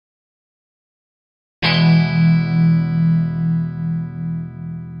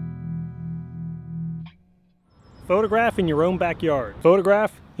Photograph in your own backyard.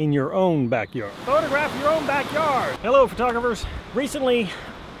 Photograph in your own backyard. Photograph your own backyard. Hello, photographers. Recently,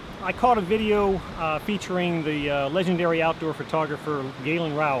 I caught a video featuring the legendary outdoor photographer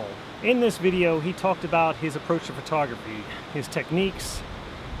Galen Rowell. In this video, he talked about his approach to photography, his techniques,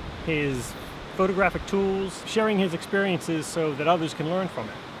 his photographic tools, sharing his experiences so that others can learn from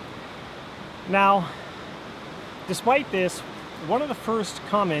it. Now, despite this, one of the first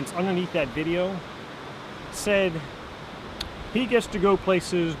comments underneath that video said he gets to go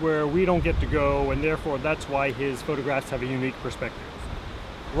places where we don't get to go, and therefore that's why his photographs have a unique perspective.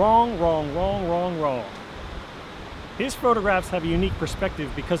 Wrong, wrong, wrong, wrong, wrong. His photographs have a unique perspective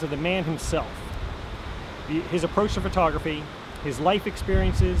because of the man himself. His approach to photography, his life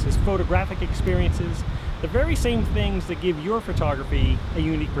experiences, his photographic experiences, the very same things that give your photography a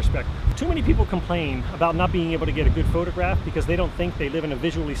unique perspective. Too many people complain about not being able to get a good photograph because they don't think they live in a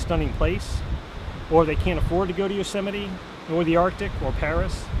visually stunning place, or they can't afford to go to Yosemite, or the Arctic, or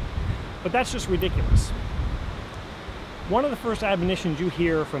Paris. But that's just ridiculous. One of the first admonitions you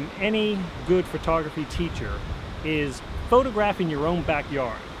hear from any good photography teacher is photograph in your own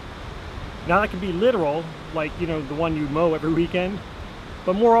backyard. Now that can be literal, like, you know, the one you mow every weekend,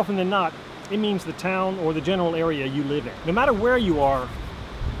 but more often than not, it means the town or the general area you live in. No matter where you are,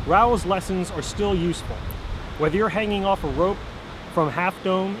 Rowell's lessons are still useful. Whether you're hanging off a rope from Half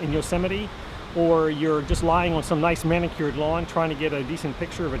Dome in Yosemite, or you're just lying on some nice manicured lawn trying to get a decent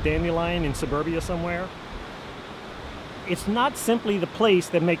picture of a dandelion in suburbia somewhere, it's not simply the place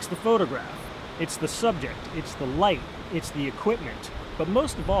that makes the photograph. It's the subject, it's the light, it's the equipment, but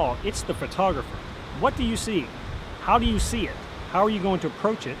most of all, it's the photographer. What do you see? How do you see it? How are you going to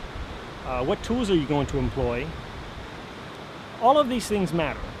approach it? What tools are you going to employ? All of these things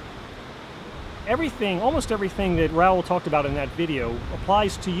matter. Everything, almost everything that Rowell talked about in that video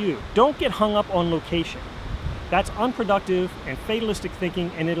applies to you. Don't get hung up on location. That's unproductive and fatalistic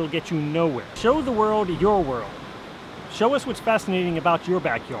thinking, and it'll get you nowhere. Show the world your world. Show us what's fascinating about your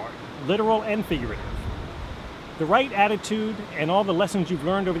backyard, literal and figurative. The right attitude and all the lessons you've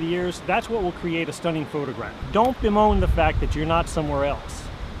learned over the years, that's what will create a stunning photograph. Don't bemoan the fact that you're not somewhere else.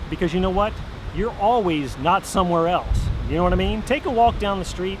 Because you know what? You're always not somewhere else. You know what I mean? Take a walk down the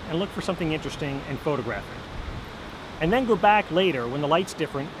street and look for something interesting and photograph it. And then go back later when the light's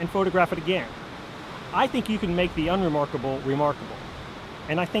different and photograph it again. I think you can make the unremarkable remarkable.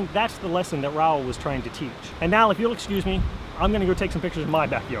 And I think that's the lesson that Rowell was trying to teach. And now, if you'll excuse me, I'm gonna go take some pictures of my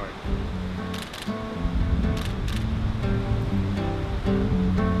backyard.